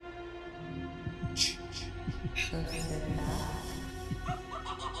So sit back.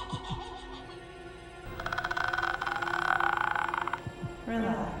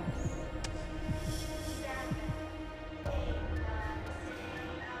 Relax.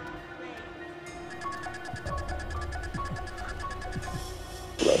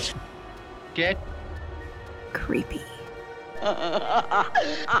 Let's get Creepy.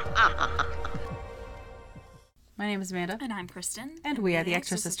 My name is Amanda. And I'm Kristin. And we are the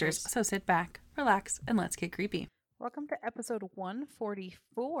Extra Sisters. So sit back, relax, and let's get creepy. Welcome to episode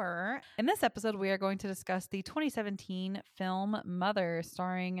 144. In this episode, we are going to discuss the 2017 film Mother,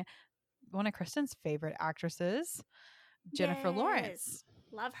 starring one of Kristin's favorite actresses, Jennifer Lawrence.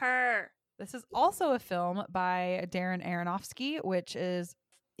 Love her. This is also a film by Darren Aronofsky,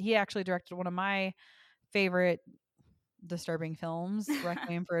 he actually directed one of my favorite disturbing films,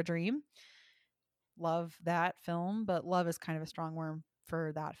 Requiem for a Dream. Love that film, but love is kind of a strong word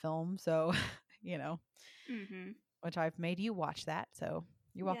for that film. So, which I've made you watch that. So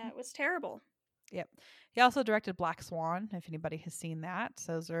you're welcome. Yeah, it was terrible. Yep. He also directed Black Swan, if anybody has seen that.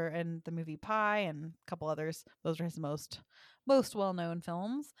 So those are in the movie Pie and a couple others. Those are his most well-known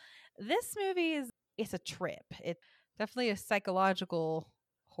films. This movie it's a trip. It's definitely a psychological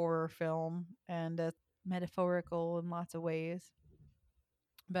horror film and a metaphorical in lots of ways.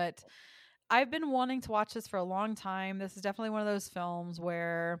 But I've been wanting to watch this for a long time. This is definitely one of those films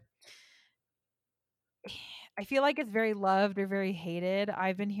where I feel like it's very loved or very hated.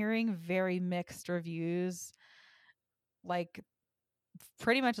 I've been hearing very mixed reviews, like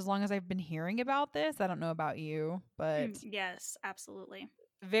pretty much as long as I've been hearing about this. I don't know about you, but yes, absolutely.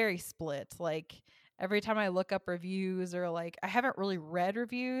 Very split. Like every time I look up reviews or like I haven't really read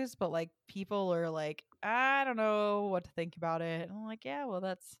reviews, but like people are like, I don't know what to think about it. And I'm like, yeah, well,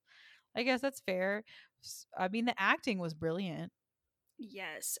 I guess that's fair. I mean, the acting was brilliant.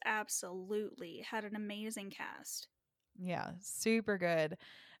 Yes, absolutely. Had an amazing cast. Yeah, super good.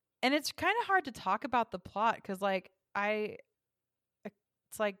 And it's kind of hard to talk about the plot because, like, it's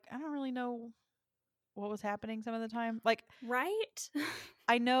like I don't really know what was happening some of the time. Like, right?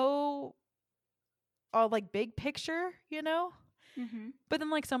 I know, all like big picture, Mm-hmm. But then,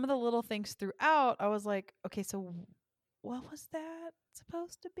 like, some of the little things throughout, I was like, okay, so what was that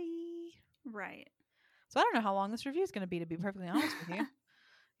supposed to be? Right. So I don't know how long this review is going to be perfectly honest with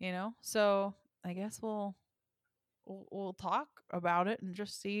you. So I guess we'll talk about it and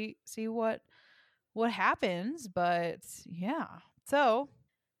just see what happens. But yeah, so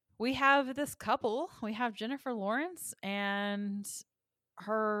we have this couple. We have Jennifer Lawrence and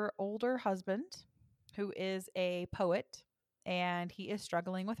her older husband, who is a poet, and he is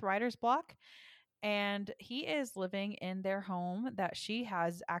struggling with writer's block. And he is living in their home that she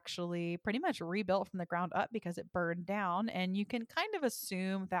has actually pretty much rebuilt from the ground up because it burned down. And you can kind of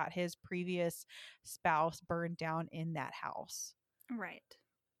assume that his previous spouse burned down in that house. Right.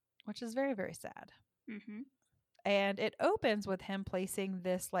 Which is very, very sad. Mm-hmm. And it opens with him placing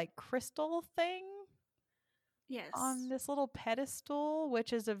this like crystal thing. Yes. On this little pedestal,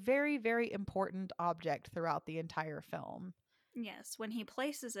 which is a very, very important object throughout the entire film. Yes. When he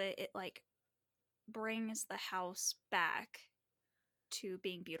places it, it like brings the house back to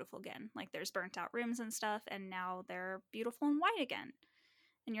being beautiful again. Like there's burnt out rooms and stuff, and now they're beautiful and white again.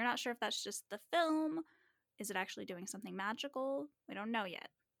 And you're not sure if that's just the film. Is it actually doing something magical? We don't know yet.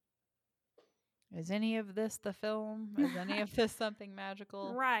 Is any of this the film? Is any of this something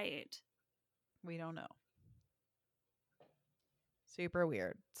magical? Right. We don't know. Super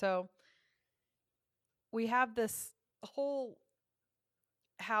weird. So we have this whole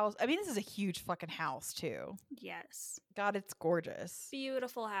house. I mean, this is a huge fucking house too. Yes. God, it's gorgeous.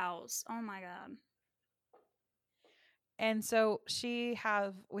 Beautiful house. Oh my God. And so we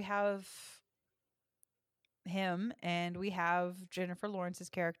have him and we have Jennifer Lawrence's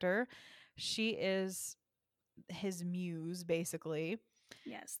character. She is his muse, basically.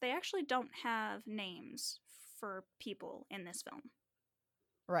 Yes. They actually don't have names for people in this film.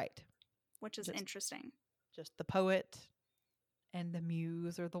 Right. Which is interesting. Just the poet and the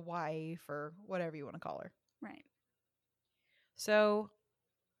muse or the wife or whatever you want to call her. Right. So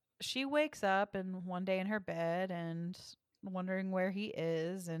she wakes up and one day in her bed and wondering where he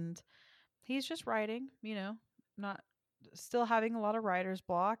is, and he's just writing, not still having a lot of writer's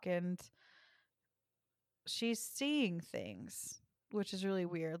block, and she's seeing things, which is really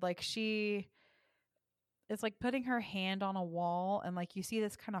weird. Like it's like putting her hand on a wall and like you see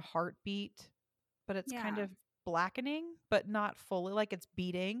this kind of heartbeat, but it's kind of blackening, but not fully, like it's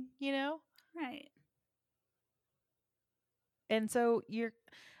beating, Right. And so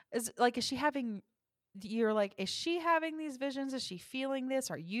is she having you're like, is she having these visions? Is she feeling this?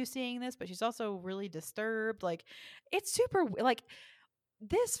 Are you seeing this? But she's also really disturbed. Like, it's super, like,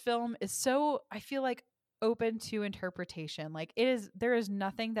 this film is so, I feel like, open to interpretation. Like, there is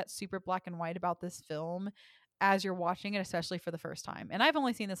nothing that's super black and white about this film as you're watching it, especially for the first time. And I've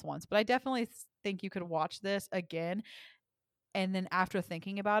only seen this once, but I definitely think you could watch this again. And then after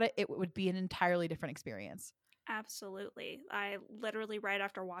thinking about it, it would be an entirely different experience. Absolutely. I literally, right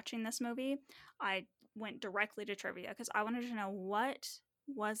after watching this movie, I went directly to trivia because I wanted to know what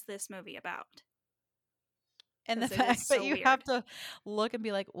was this movie about? And the 'Cause it is fact that so you weird. have to look and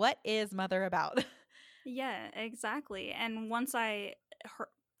be like, what is Mother about? Yeah, exactly. And once I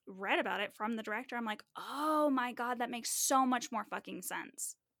read about it from the director, I'm like, oh my God, that makes so much more fucking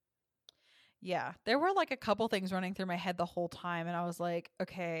sense. Yeah, there were like a couple things running through my head the whole time, and I was like,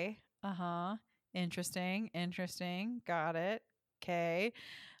 okay, interesting, interesting, got it, okay,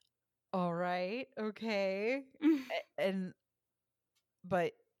 all right, okay, and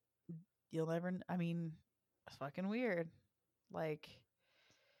but you'll never. I mean, it's fucking weird, like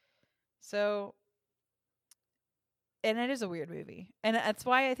so. And it is a weird movie, and that's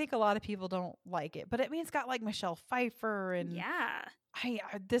why I think a lot of people don't like it. But I mean, it's got like Michelle Pfeiffer and Yeah. I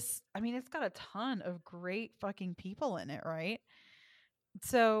mean, it's got a ton of great fucking people in it, right?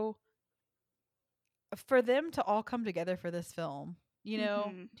 So for them to all come together for this film,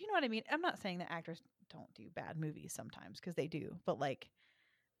 Mm-hmm. do you know what I mean? I'm not saying that actors don't do bad movies sometimes because they do, but like,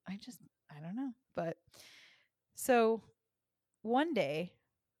 I don't know. But so one day,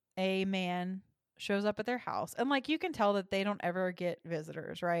 a man shows up at their house, and like, you can tell that they don't ever get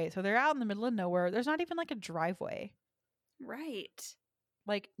visitors, right? So they're out in the middle of nowhere. There's not even like a driveway, Right.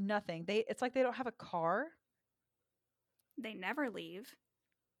 like nothing. It's like they don't have a car. They never leave.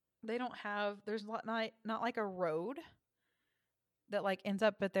 They don't have, there's not like a road that like ends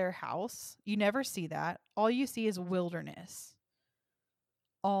up at their house. You never see that. All you see is wilderness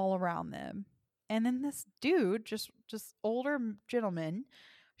all around them. And then this dude, just older gentleman,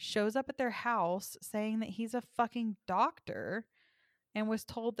 shows up at their house saying that he's a fucking doctor and was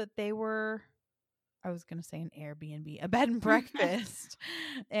told that they were, I was going to say an Airbnb, a bed and breakfast.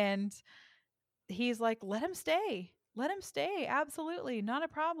 And he's like, let him stay. Let him stay. Absolutely. Not a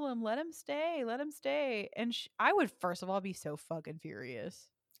problem. Let him stay. Let him stay. And I would, first of all, be so fucking furious.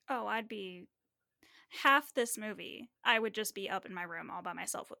 Oh, I'd be half this movie. I would just be up in my room all by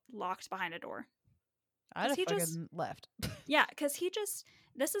myself, locked behind a door. I'd have fucking left. Yeah, because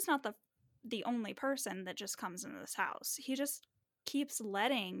this is not the only person that just comes into this house. He just keeps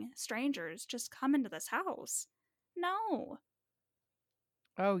letting strangers just come into this house. No.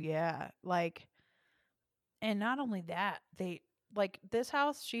 Oh, yeah. Like, and not only that, like, this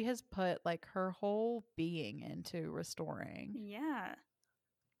house, she has put like her whole being into restoring. Yeah.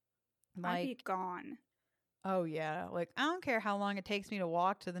 I'd be Like, gone. oh, yeah. Like, I don't care how long it takes me to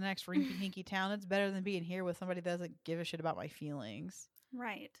walk to the next rinky dinky town. It's better than being here with somebody that doesn't give a shit about my feelings.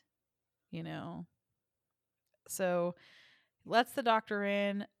 Right. So lets the doctor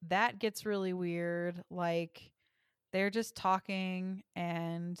in. That gets really weird. Like, they're just talking,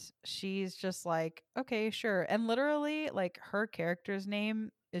 and she's just like, okay, sure. And literally, like, her character's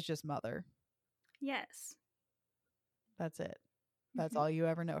name is just Mother. Yes. That's it. That's all you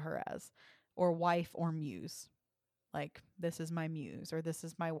ever know her as, or wife, or muse. Like, this is my muse, or this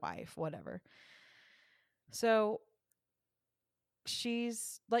is my wife, whatever. So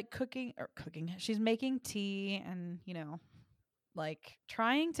she's like cooking. She's making tea and, like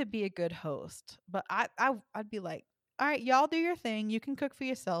trying to be a good host. But I'd be like, all right, y'all do your thing. You can cook for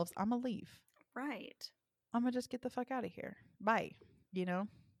yourselves. I'm gonna leave. Right. I'm gonna just get the fuck out of here. Bye.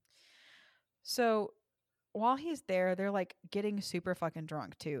 So while he's there, they're like getting super fucking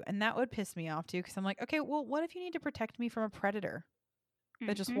drunk too. And that would piss me off too, because I'm like, okay, well, what if you need to protect me from a predator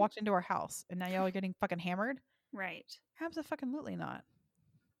that just walked into our house and now y'all are getting fucking hammered? Right. Absolutely not.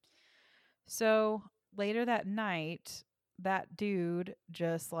 So later that night, that dude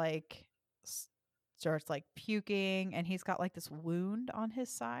just like starts like puking, and he's got like this wound on his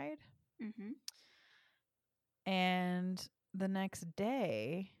side. Mm-hmm. And the next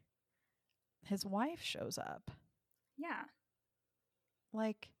day, his wife shows up. Yeah.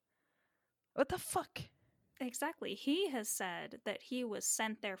 Like, what the fuck? Exactly. He has said that he was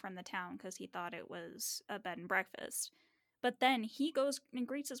sent there from the town because he thought it was a bed and breakfast. But then he goes and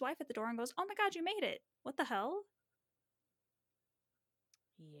greets his wife at the door and goes, "Oh my God, you made it. What the hell?"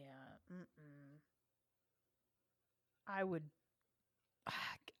 Yeah. I would.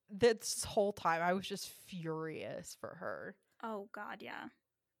 This whole time, I was just furious for her. Oh God, yeah.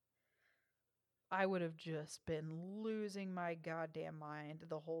 I would have just been losing my goddamn mind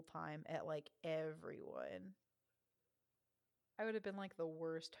the whole time at like everyone. I would have been like the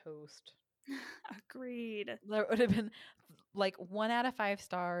worst host. Agreed. There would have been like 1 out of 5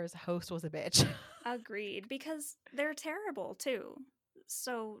 stars. Host was a bitch. Agreed. Because they're terrible too.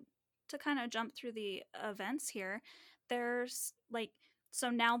 So to kind of jump through the events here, there's like, so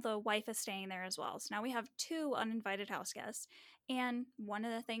now the wife is staying there as well. So now we have 2 uninvited house guests. And one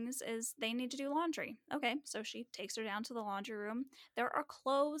of the things is they need to do laundry. Okay, so she takes her down to the laundry room. There are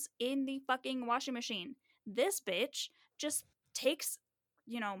clothes in the fucking washing machine. This bitch just takes,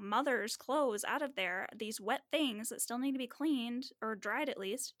 mother's clothes out of there, these wet things that still need to be cleaned or dried at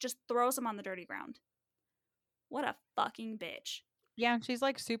least, just throws them on the dirty ground. What a fucking bitch. Yeah, and she's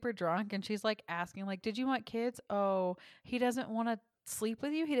like super drunk and she's like asking like, "Did you want kids?" "Oh, he doesn't want to sleep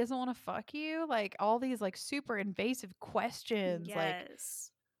with you. He doesn't want to fuck you." Like all these like super invasive questions. Like,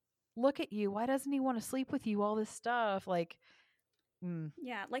 Yes. "Look at you. Why doesn't he want to sleep with you?" All this stuff. Like,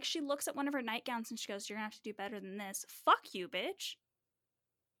 Yeah, like she looks at one of her nightgowns and she goes, "You're gonna have to do better than this." Fuck you, bitch.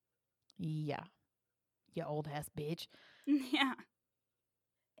 yeah. You old ass bitch. Yeah.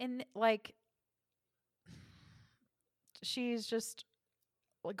 And like she's just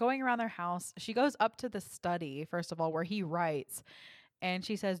going around their house. She goes up to the study, first of all, where he writes, and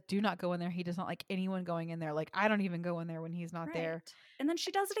she says, "Do not go in there. He does not like anyone going in there. Like, I don't even go in there when he's not Right. there." And then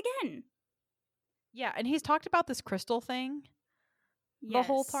she does it again. Yeah, and he's talked about this crystal thing the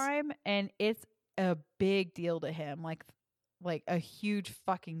whole Yes. time, and it's a big deal to him. Like a huge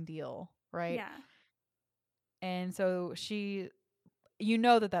fucking deal, right? Yeah. And so you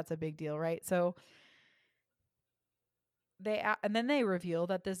know that that's a big deal, right? So and then they reveal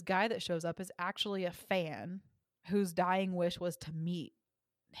that this guy that shows up is actually a fan whose dying wish was to meet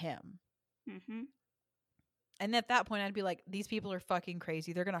him. Mm-hmm. And at that point, I'd be like, these people are fucking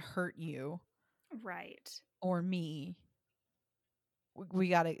crazy. They're going to hurt you Right. or me. They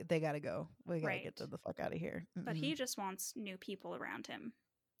gotta go. We gotta Right. get them the fuck out of here. But he just wants new people around him.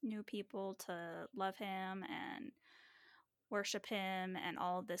 New people to love him and worship him and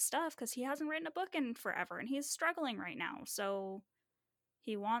all of this stuff because he hasn't written a book in forever and he's struggling right now. So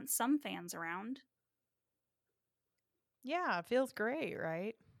he wants some fans around. Yeah, it feels great,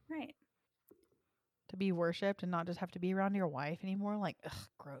 right? Right. To be worshipped and not just have to be around your wife anymore. Like, ugh,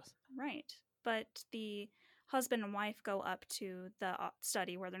 gross. Right. But the husband and wife go up to the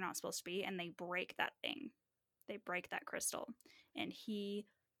study where they're not supposed to be and they break that thing. They break that crystal and he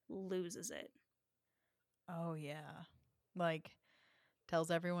loses it. Oh yeah. Like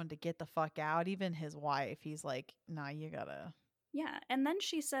tells everyone to get the fuck out. Even his wife. He's like, nah, you gotta. Yeah. And then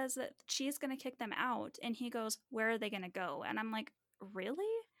she says that she's going to kick them out and he goes, "Where are they going to go?" And I'm like, really?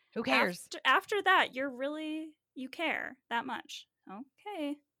 Who cares? After that, you care that much.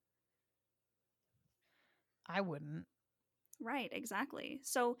 Okay. I wouldn't. Right, exactly.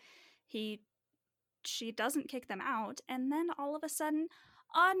 So she doesn't kick them out, and then all of a sudden,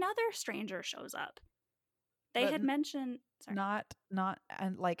 another stranger shows up. They But had mentioned, sorry. Not,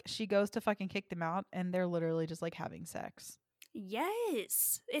 and like she goes to fucking kick them out, and they're literally just like having sex.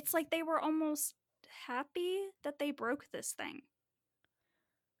 Yes, it's like they were almost happy that they broke this thing.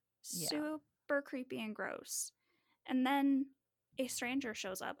 Yeah. Super creepy and gross. And then a stranger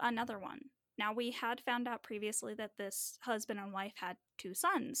shows up, another one. Now, we had found out previously that this husband and wife had 2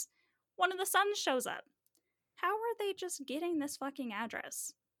 sons. One of the sons shows up. How are they just getting this fucking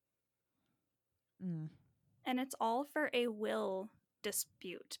address? And it's all for a will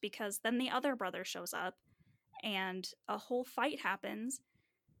dispute because then the other brother shows up and a whole fight happens.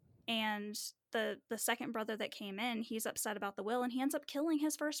 And the second brother that came in, he's upset about the will and he ends up killing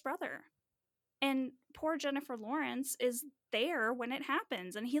his first brother. And poor Jennifer Lawrence is there when it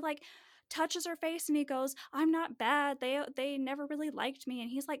happens. And he like touches her face and he goes, "I'm not bad. They never really liked me." And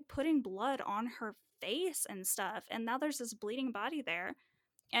he's like putting blood on her face and stuff. And now there's this bleeding body there.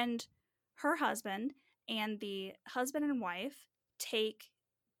 And her husband and the husband and wife take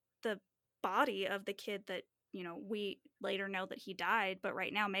the body of the kid that, we later know that he died, but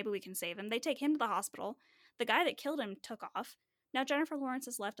right now maybe we can save him. They take him to the hospital. The guy that killed him took off. Now Jennifer Lawrence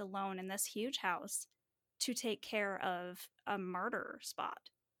is left alone in this huge house to take care of a murder spot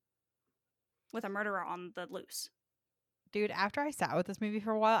with a murderer on the loose. Dude, after I sat with this movie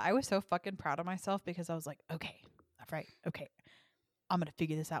for a while, I was so fucking proud of myself because I was like, okay, I'm going to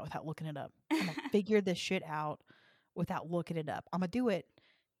figure this out without looking it up. I'm going to figure this shit out without looking it up. I'm going to do it.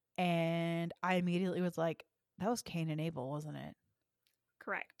 And I immediately was like, that was Cain and Abel, wasn't it?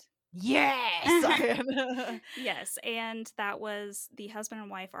 Correct. Yes! Yes, and that was the husband and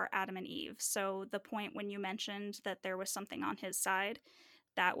wife are Adam and Eve. So the point when you mentioned that there was something on his side,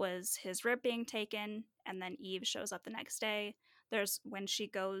 That was his rib being taken, and then Eve shows up the next day. There's when she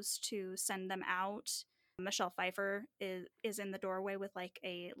goes to send them out, Michelle Pfeiffer is in the doorway with like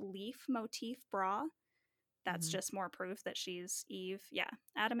a leaf motif bra. That's Mhm. just more proof that she's Eve. Yeah,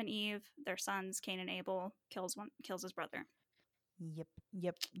 Adam and Eve, their sons, Cain and Abel, kills his brother.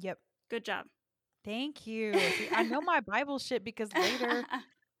 Yep. Good job. Thank you. See, I know my Bible shit because later,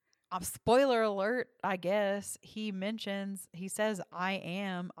 spoiler alert, I guess, he says, I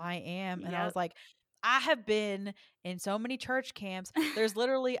am. And I was Yep. like, I have been in so many church camps. There's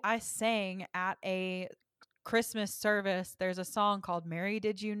literally, I sang at a Christmas service. There's a song called Mary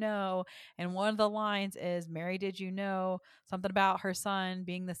Did You Know? And one of the lines is, Mary, did you know something about her son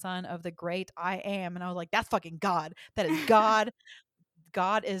being the son of the great I am? And I was like, that's fucking God. That is God.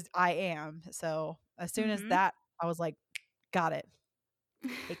 God is I am. So as soon as Mm-hmm. that, I was like, got it.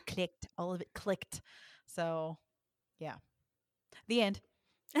 It clicked. All of it clicked. So yeah. The end.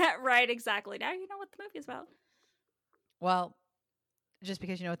 Right, exactly. Now you know what the movie is about. Well, just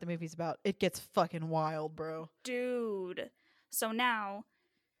because you know what the movie's about, it gets fucking wild, bro. Dude. So now,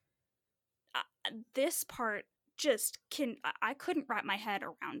 this part just I couldn't wrap my head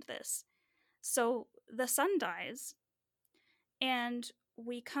around this. So the son dies, and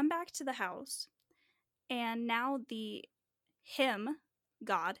we come back to the house, and now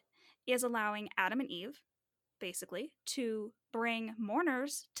God, is allowing Adam and Eve, basically, to bring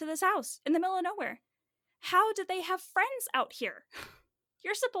mourners to this house in the middle of nowhere. How did they have friends out here?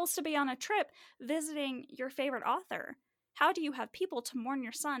 You're supposed to be on a trip visiting your favorite author. How do you have people to mourn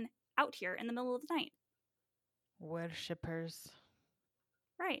your son out here in the middle of the night? Worshippers.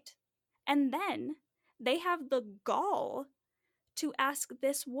 Right. And then they have the gall to ask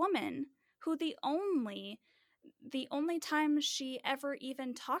this woman, who the only time she ever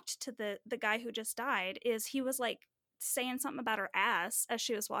even talked to the guy who just died is he was like saying something about her ass as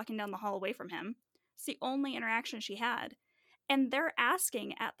she was walking down the hall away from him. It's the only interaction she had. And they're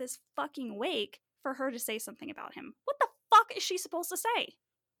asking at this fucking wake for her to say something about him. What the fuck is she supposed to say?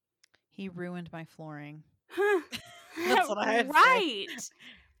 He ruined my flooring. Huh. That's what I had to say.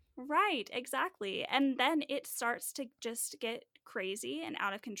 Right, exactly. And then it starts to just get crazy and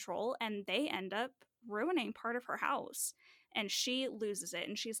out of control, and they end up ruining part of her house. And she loses it,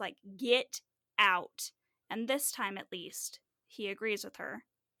 and she's like, get out. And this time, at least, he agrees with her,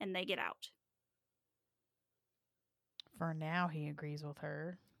 and they get out. For now, he agrees with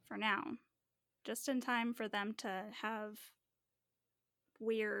her. For now. Just in time for them to have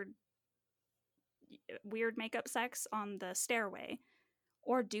weird makeup sex on the stairway.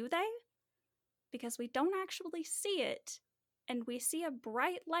 Or do they? Because we don't actually see it, and we see a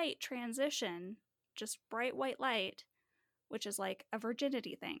bright light transition, just bright white light, which is like a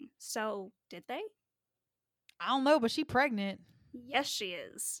virginity thing. So, did they? I don't know, but she pregnant. Yes, she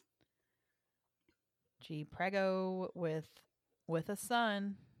is. She preggo with a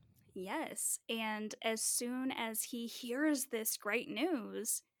son. Yes, and as soon as he hears this great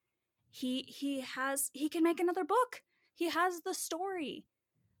news, he can make another book. He has the story,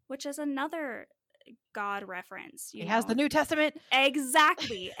 which is another God reference. He has the New Testament.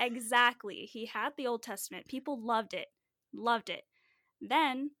 Exactly. He had the Old Testament. People loved it.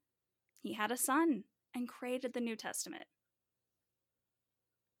 Then he had a son and created the New Testament.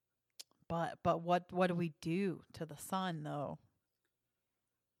 But what do we do to the son though?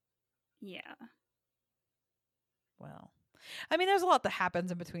 Yeah. Well, I mean, there's a lot that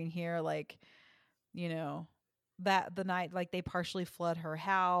happens in between here, like, you know, that the night, like, they partially flood her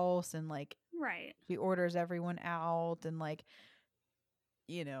house, and like, Right. she orders everyone out, and like,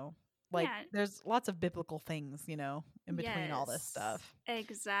 like, Yeah. there's lots of biblical things, in between all this Yes. stuff.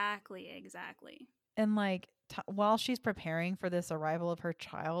 Exactly. And like, while she's preparing for this arrival of her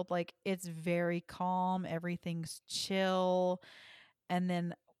child, like, it's very calm, everything's chill. And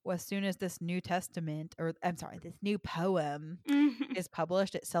then as soon as this New Testament, or I'm sorry, this new poem is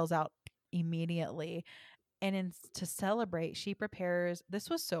published, it sells out immediately. And to celebrate, she prepares. This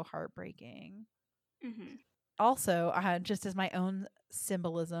was so heartbreaking. Mm-hmm. Also, I had, just as my own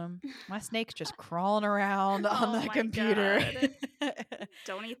symbolism, my snake's just crawling around on the computer.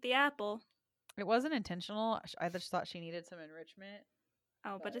 Don't eat the apple. It wasn't intentional. I just thought she needed some enrichment.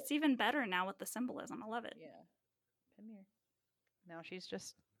 Oh, but it's even better now with the symbolism. I love it. Yeah. Come here. Now she's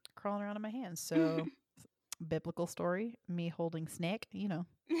just crawling around in my hands. So, biblical story, me holding snake,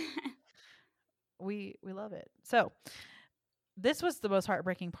 we love it. So, this was the most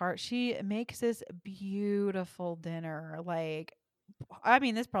heartbreaking part. She makes this beautiful dinner. Like, I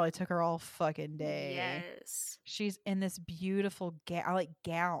mean, this probably took her all fucking day. Yes. She's in this beautiful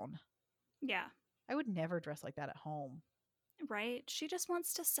gown. Yeah. I would never dress like that at home. Right? She just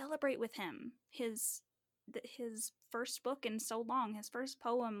wants to celebrate with him. His first book in so long, his first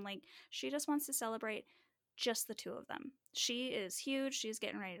poem, like she just wants to celebrate just the two of them. She is huge, she's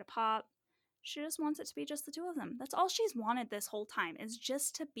getting ready to pop. She just wants it to be just the two of them. That's all she's wanted this whole time, is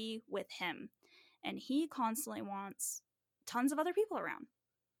just to be with him. And he constantly wants tons of other people around.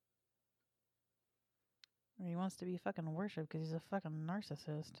 He wants to be fucking worshipped because he's a fucking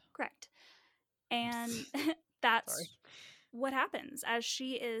narcissist. Correct. And that's what happens as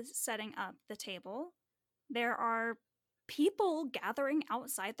she is setting up the table. There are people gathering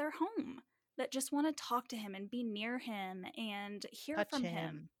outside their home that just want to talk to him and be near him and hear Touch from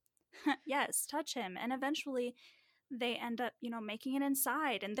him. Yes, touch him. And eventually they end up, making it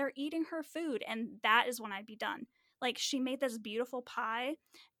inside and they're eating her food. And that is when I'd be done. Like, she made this beautiful pie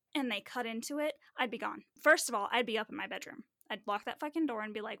and they cut into it. I'd be gone. First of all, I'd be up in my bedroom. I'd lock that fucking door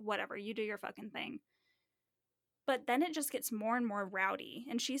and be like, whatever, you do your fucking thing. But then it just gets more and more rowdy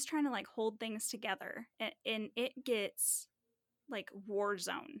and she's trying to like hold things together and it gets like war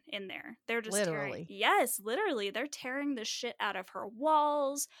zone in there. They're just literally. Yes, literally. They're tearing the shit out of her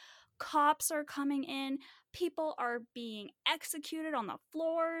walls. Cops are coming in. People are being executed on the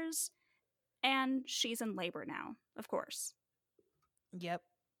floors. And she's in labor now, of course. Yep.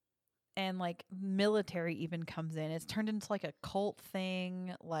 And like military even comes in. It's turned into like a cult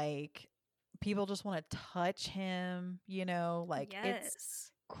thing. Like people just want to touch him, like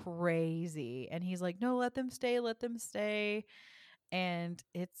it's crazy. And he's like, no, let them stay, let them stay. And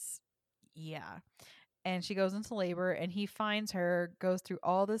it's, yeah. And she goes into labor and he finds her, goes through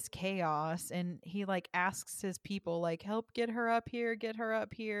all this chaos. And he like asks his people, like, help get her up here, get her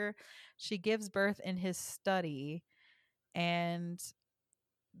up here. She gives birth in his study. And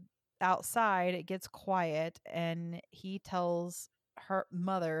outside it gets quiet and he tells her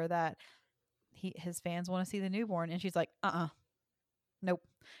mother that his fans want to see the newborn. And she's like, nope,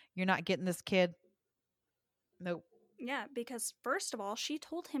 you're not getting this kid. Nope. Yeah, because first of all, she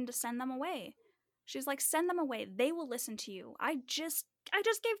told him to send them away. She's like, send them away. They will listen to you. I just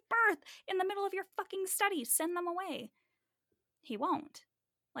gave birth in the middle of your fucking study. Send them away. He won't.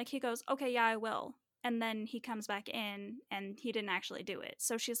 Like, he goes, okay, yeah, I will. And then he comes back in and he didn't actually do it.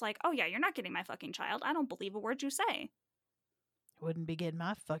 So she's like, oh yeah, you're not getting my fucking child. I don't believe a word you say. Wouldn't be getting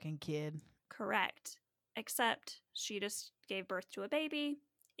my fucking kid. Correct. Except she just gave birth to a baby.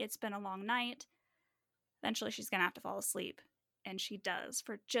 It's been a long night. Eventually she's going to have to fall asleep. And she does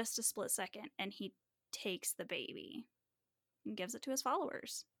for just a split second. And he takes the baby and gives it to his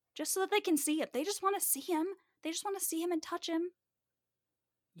followers. Just so that they can see it. They just want to see him. They just want to see him and touch him.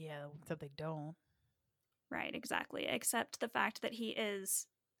 Yeah, except they don't. Right, exactly. Except the fact that he is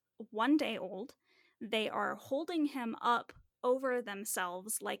 1 day old. They are holding him up over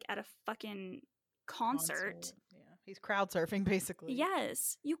themselves like at a fucking concert. Yeah, he's crowd surfing basically.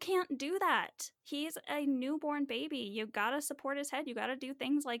 Yes, you can't do that. He's a newborn baby. You gotta support his head. You gotta do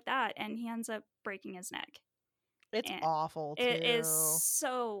things like that. And he ends up breaking his neck. It's awful too. It is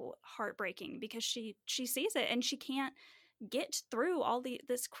so heartbreaking because she sees it and she can't get through all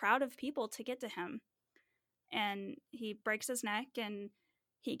this crowd of people to get to him. And he breaks his neck and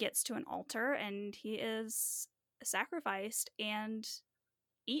he gets to an altar and he is sacrificed and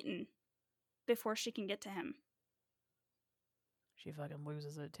eaten before she can get to him. She fucking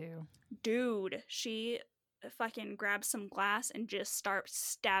loses it too. Dude, she fucking grabs some glass and just starts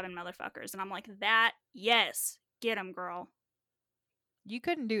stabbing motherfuckers. And I'm like, yes, get him, girl. You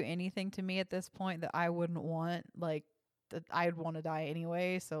couldn't do anything to me at this point that I wouldn't want. Like, that I'd want to die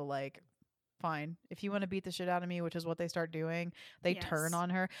anyway. So, like, fine. If you want to beat the shit out of me, which is what they start doing, they turn on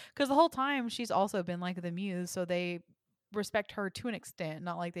her. Because the whole time she's also been like the muse, so they respect her to an extent.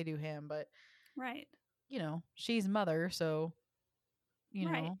 Not like they do him, but right. She's mother, so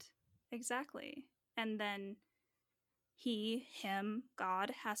right. Exactly. And then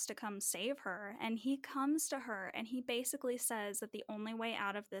God has to come save her. And he comes to her and he basically says that the only way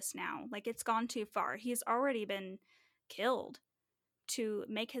out of this now, like, it's gone too far. He's already been killed. To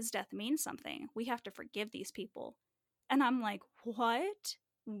make his death mean something, we have to forgive these people. And I'm like, what?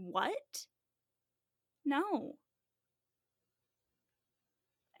 No.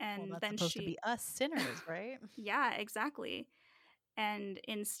 And that's then supposed to be us sinners, right? Yeah, exactly. And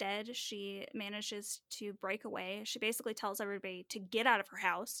instead, she manages to break away. She basically tells everybody to get out of her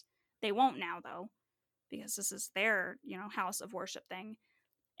house. They won't now, though, because this is their, house of worship thing.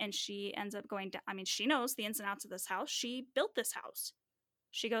 And she ends up going down. I mean, she knows the ins and outs of this house. She built this house.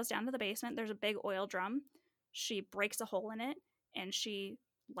 She goes down to the basement. There's a big oil drum. She breaks a hole in it and she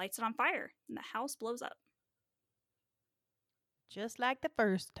lights it on fire and the house blows up. Just like the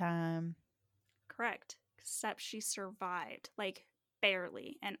first time. Correct. except she survived, like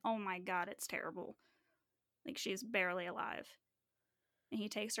barely. And oh my God, it's terrible. Like she's barely alive. And he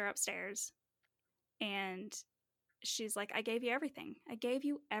takes her upstairs and she's like, I gave you everything. I gave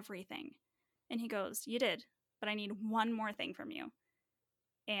you everything. And he goes, you did, but I need one more thing from you.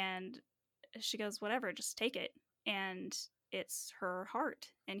 And she goes, whatever, just take it. And it's her heart.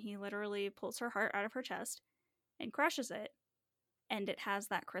 And he literally pulls her heart out of her chest and crushes it. And it has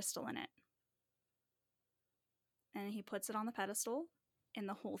that crystal in it. And he puts it on the pedestal, and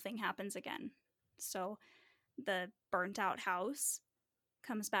the whole thing happens again. So the burnt out house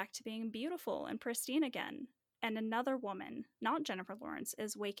comes back to being beautiful and pristine again. And another woman, not Jennifer Lawrence,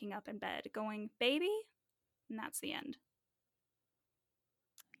 is waking up in bed going, baby? And that's the end.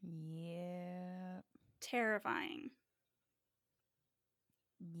 Yeah. Terrifying.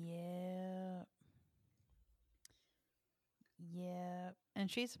 Yeah. Yeah. And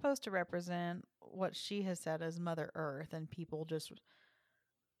she's supposed to represent what she has said as Mother Earth, and people just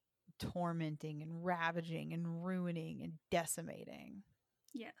tormenting and ravaging and ruining and decimating.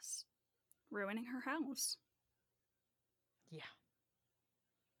 Yes. Ruining her house. Yeah.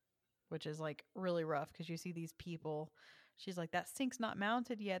 Which is like really rough because you see these people. She's like, that sink's not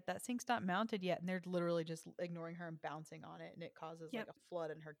mounted yet. That sink's not mounted yet. And they're literally just ignoring her and bouncing on it. And it causes like a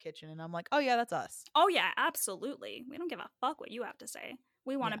flood in her kitchen. And I'm like, oh, yeah, that's us. Oh, yeah, absolutely. We don't give a fuck what you have to say.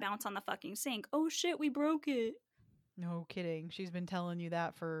 We want to bounce on the fucking sink. Oh, shit, we broke it. No kidding. She's been telling you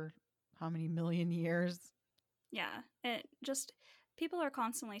that for how many million years? Yeah. It just, people are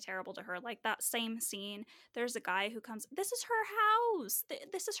constantly terrible to her. Like that same scene, there's a guy who comes, this is her house.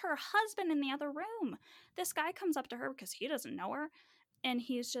 This is her husband in the other room. This guy comes up to her because he doesn't know her. And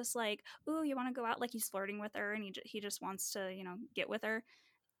he's just like, ooh, you want to go out? Like he's flirting with her and he just wants to, get with her.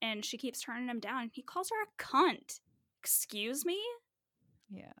 And she keeps turning him down. He calls her a cunt. Excuse me?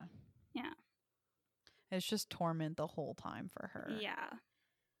 Yeah. Yeah. It's just torment the whole time for her. Yeah.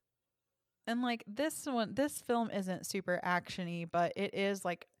 And like this film isn't super actiony, but it is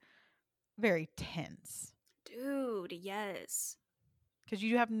like very tense. Dude, yes. Because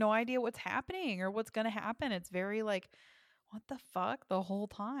you have no idea what's happening or what's going to happen. It's very like, what the fuck the whole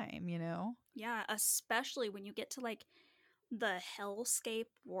time, you know? Yeah, especially when you get to like the hellscape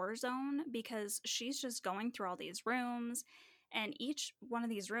war zone, because she's just going through all these rooms, and each one of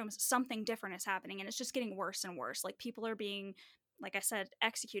these rooms something different is happening, and it's just getting worse and worse. Like people are being, like I said,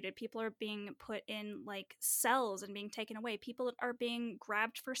 executed. People are being put in like cells and being taken away. People are being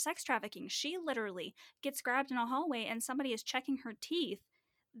grabbed for sex trafficking. She literally gets grabbed in a hallway and somebody is checking her teeth.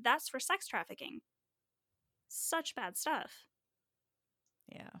 That's for sex trafficking. Such bad stuff.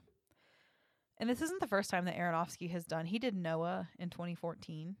 Yeah. And this isn't the first time that Aronofsky has done. He did Noah in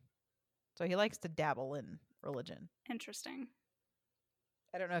 2014. So he likes to dabble in religion. Interesting.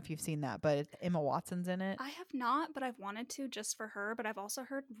 I don't know if you've seen that, but Emma Watson's in it. I have not, but I've wanted to just for her, but I've also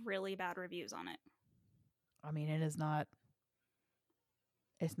heard really bad reviews on it. I mean, it's not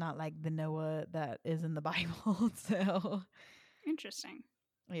like the Noah that is in the Bible. So Interesting.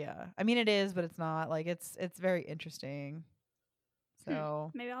 yeah. I mean, it is, but it's not. Like it's very interesting.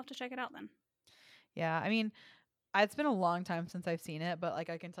 So maybe I'll have to check it out then. Yeah, I mean, it's been a long time since I've seen it, but like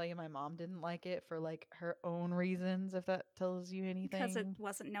I can tell you my mom didn't like it for like her own reasons, if that tells you anything. Because it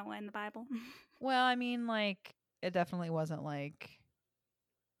wasn't Noah in the Bible. Well, I mean, like it definitely wasn't like,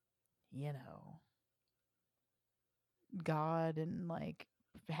 you know, God and like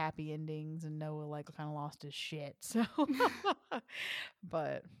happy endings, and Noah like kind of lost his shit. So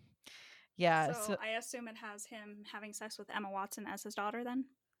but yeah, so I assume it has him having sex with Emma Watson as his daughter then?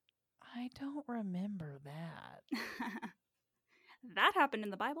 I don't remember that. That happened in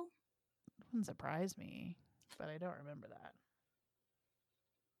the Bible? Wouldn't surprise me, but I don't remember that.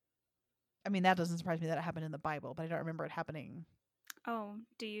 I mean, that doesn't surprise me that it happened in the Bible, but I don't remember it happening. Oh,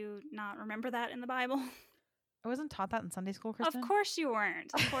 do you not remember that in the Bible? I wasn't taught that in Sunday school, Kristin. Of course you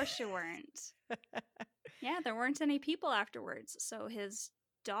weren't. Of course you weren't. Yeah, there weren't any people afterwards. So his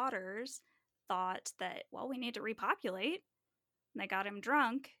daughters thought that, well, we need to repopulate. And they got him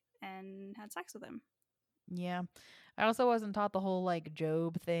drunk and had sex with him. Yeah. I also wasn't taught the whole like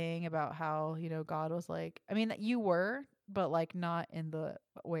Job thing about how, you know, God was like, I mean, you were, but like not in the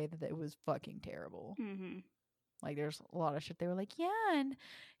way that it was fucking terrible. Mm-hmm. Like there's a lot of shit they were like, yeah, and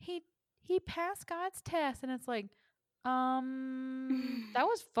he passed God's test, and it's like, that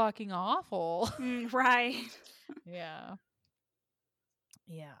was fucking awful. Right. Yeah.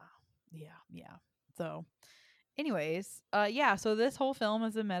 So anyways, yeah, so this whole film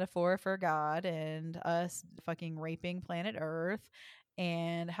is a metaphor for God and us fucking raping planet Earth,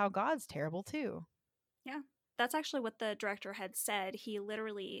 and how God's terrible too. Yeah. that's actually what the director had said. He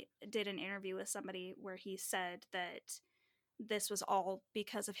literally did an interview with somebody where he said that this was all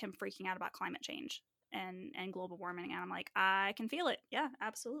because of him freaking out about climate change and global warming. And I'm like, I can feel it. Yeah,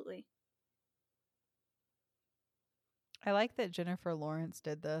 absolutely. I like that Jennifer Lawrence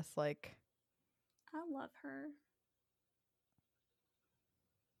did this. Like, I love her.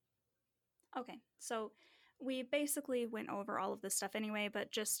 Okay, so we basically went over all of this stuff anyway,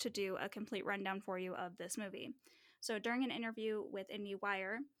 but just to do a complete rundown for you of this movie. So during an interview with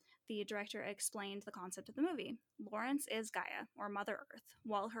IndieWire, the director explained the concept of the movie. Lawrence is Gaia, or Mother Earth,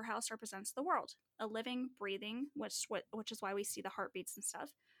 while her house represents the world, a living, breathing, which is why we see the heartbeats and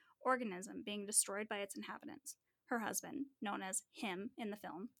stuff, organism being destroyed by its inhabitants. Her husband, known as him in the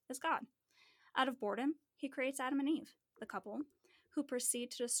film, is God. Out of boredom, he creates Adam and Eve, the couple, who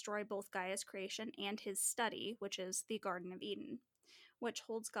proceed to destroy both Gaia's creation and his study, which is the Garden of Eden, which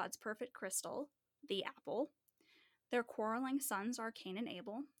holds God's perfect crystal, the apple. Their quarreling sons are Cain and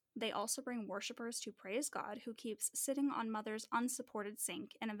Abel. They also bring worshippers to praise God, who keeps sitting on Mother's unsupported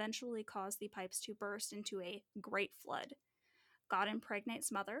sink and eventually cause the pipes to burst into a great flood. God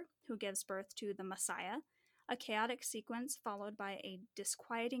impregnates Mother, who gives birth to the Messiah, a chaotic sequence followed by a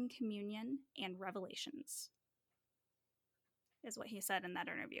disquieting communion and revelations, is what he said in that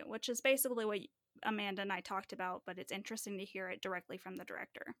interview, which is basically what Amanda and I talked about, but it's interesting to hear it directly from the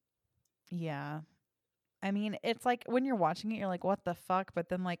director. yeah. I mean, it's like when you're watching it, you're like, what the fuck? But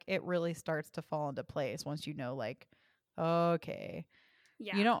then, like, it really starts to fall into place once you know, like, okay.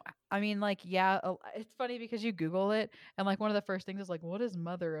 Yeah. You know, I mean, like, yeah, it's funny because you Google it and, like, one of the first things is, like, what is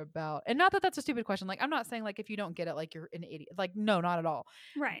Mother about? And not that that's a stupid question. Like, I'm not saying, like, if you don't get it, like, you're an idiot. Like, no, not at all.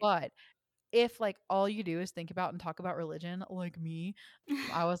 Right. But if, like, all you do is think about and talk about religion, like me,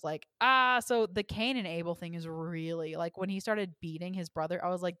 I was like, so the Cain and Abel thing is really, like, when he started beating his brother, I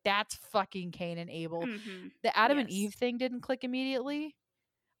was like, that's fucking Cain and Abel. Mm-hmm. The Adam and Yes. Eve thing didn't click immediately.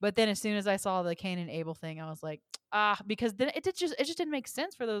 But then as soon as I saw the Cain and Abel thing, I was like, because then it just didn't make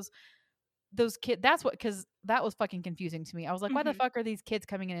sense for those kids. That's what, because that was fucking confusing to me. I was like, why the Mm-hmm. fuck are these kids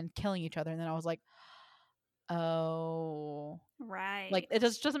coming in and killing each other? And then I was like, oh, like Right. it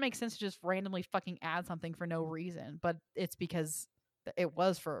just doesn't make sense to just randomly fucking add something for no reason. But it's because it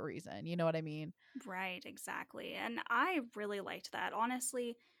was for a reason. You know what I mean? Right, exactly. And I really liked that.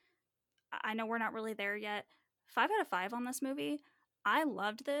 Honestly, I know we're not really there yet. 5 out of 5 on this movie. I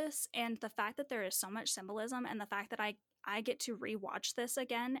loved this, and the fact that there is so much symbolism, and the fact that I get to rewatch this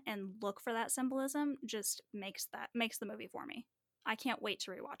again and look for that symbolism just makes the movie for me. I can't wait to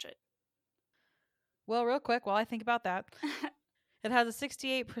rewatch it. Well, real quick, while I think about that, it has a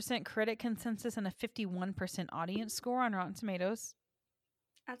 68% critic consensus and a 51% audience score on Rotten Tomatoes.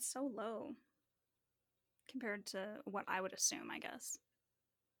 That's so low compared to what I would assume, I guess.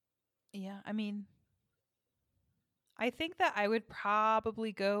 Yeah, I mean, I think that I would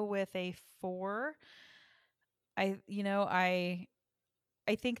probably go with a 4. I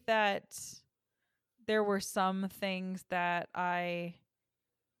think that there were some things that I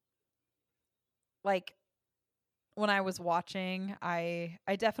like when I was watching. I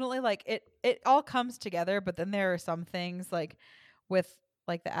definitely like it all comes together, but then there are some things like with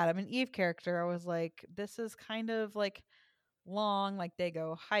like the Adam and Eve character. I was like, this is kind of like long, like they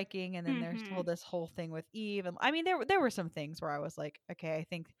go hiking and then there's Mm-hmm. still this whole thing with Eve. And I mean there were some things where I was like, okay, I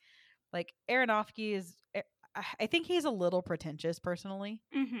think like Aronofsky is I think he's a little pretentious personally.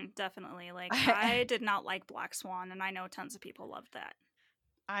 Mm-hmm. Definitely. Like, I did not like Black Swan, and I know tons of people loved that.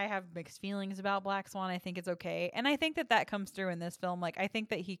 I have mixed feelings about Black Swan. I think it's okay. And I think that that comes through in this film. Like, I think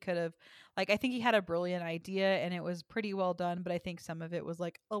that he could have, like, I think he had a brilliant idea and it was pretty well done, but I think some of it was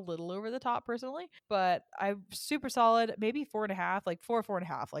like a little over the top personally. But I'm super solid, maybe 4.5, like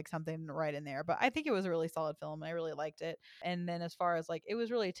 4.5, like something right in there. But I think it was a really solid film and I really liked it. And then as far as like, it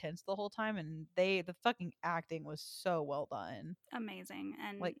was really tense the whole time and the fucking acting was so well done. Amazing.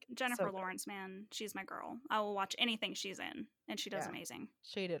 And Like, so Jennifer good. Lawrence, man, she's my girl. I will watch anything she's in, and she does Yeah. amazing.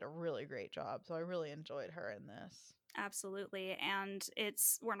 She did a really great job. So I really enjoyed her in this. Absolutely. And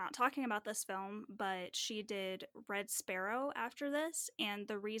we're not talking about this film, but she did Red Sparrow after this. And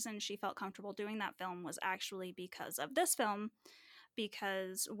the reason she felt comfortable doing that film was actually because of this film.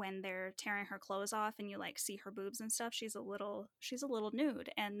 Because when they're tearing her clothes off and you like see her boobs and stuff, she's a little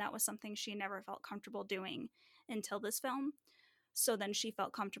nude. And that was something she never felt comfortable doing until this film. So then she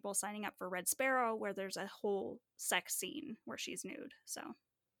felt comfortable signing up for Red Sparrow, where there's a whole sex scene where she's nude. So,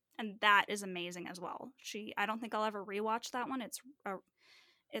 and that is amazing as well. I don't think I'll ever rewatch that one.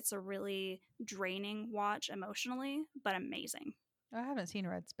 It's a really draining watch emotionally, but amazing. I haven't seen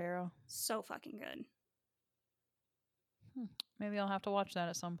Red Sparrow. So fucking good. Maybe I'll have to watch that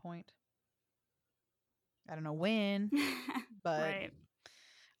at some point. I don't know when, but Right.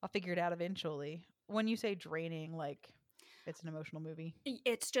 I'll figure it out eventually. When you say draining, like it's an emotional movie.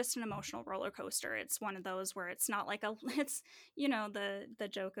 It's just an emotional roller coaster. It's one of those where it's not like it's, the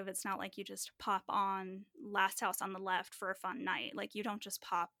joke of it's not like you just pop on Last House on the Left for a fun night. Like you don't just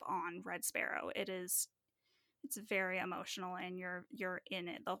pop on Red Sparrow. It's very emotional and you're in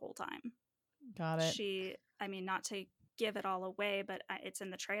it the whole time. Got it. Not to give it all away, but it's in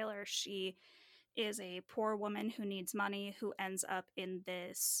the trailer. She is a poor woman who needs money, who ends up in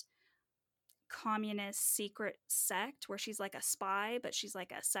this communist secret sect where she's like a spy, but she's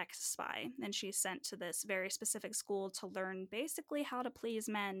like a sex spy. And she's sent to this very specific school to learn basically how to please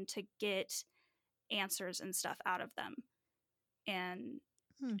men to get answers and stuff out of them. And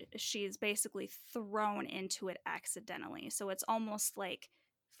she's basically thrown into it accidentally. So it's almost like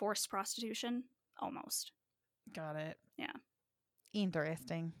forced prostitution, almost. Got it. Yeah.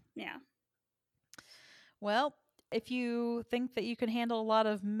 Interesting. Yeah. Well, if you think that you can handle a lot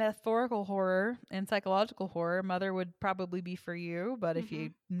of metaphorical horror and psychological horror, Mother would probably be for you. But if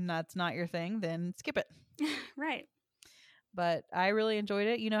that's not your thing, then skip it. Right. But I really enjoyed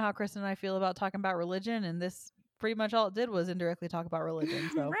it. You know how Kristin and I feel about talking about religion, and this pretty much all it did was indirectly talk about religion.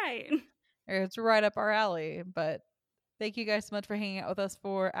 So right. It's right up our alley. But thank you guys so much for hanging out with us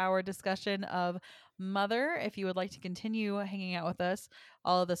for our discussion of Mother. If you would like to continue hanging out with us,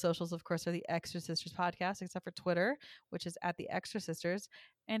 all of the socials, of course, are the Extra Sisters podcast, except for Twitter, which is at the Extra Sisters.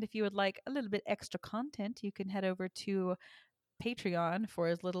 And if you would like a little bit extra content, you can head over to Patreon for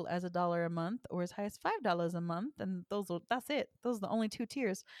as little as $1 a month or as high as $5 a month. And that's it. Those are the only 2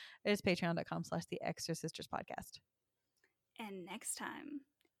 tiers. It is patreon.com/the Extra Sisters podcast. And next time,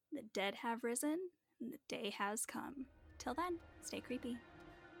 the dead have risen and the day has come. Till then, stay creepy.